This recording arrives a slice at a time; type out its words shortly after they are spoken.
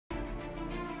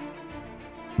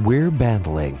We're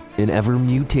battling an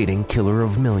ever-mutating killer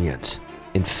of millions,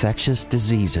 infectious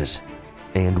diseases,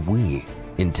 and we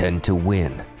intend to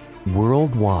win.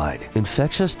 Worldwide,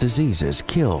 infectious diseases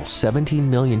kill 17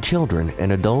 million children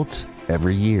and adults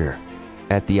every year.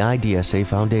 At the IDSA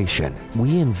Foundation,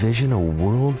 we envision a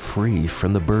world free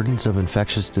from the burdens of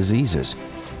infectious diseases.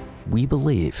 We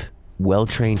believe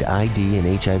well-trained ID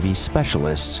and HIV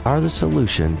specialists are the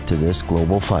solution to this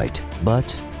global fight,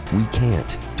 but we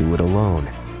can't do it alone.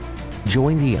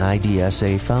 Join the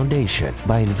IDSA Foundation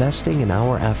by investing in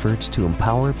our efforts to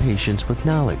empower patients with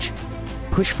knowledge,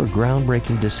 push for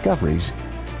groundbreaking discoveries,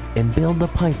 and build the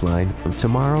pipeline of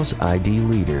tomorrow's ID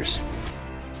leaders.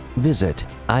 Visit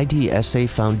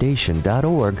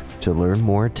idsafoundation.org to learn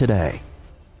more today.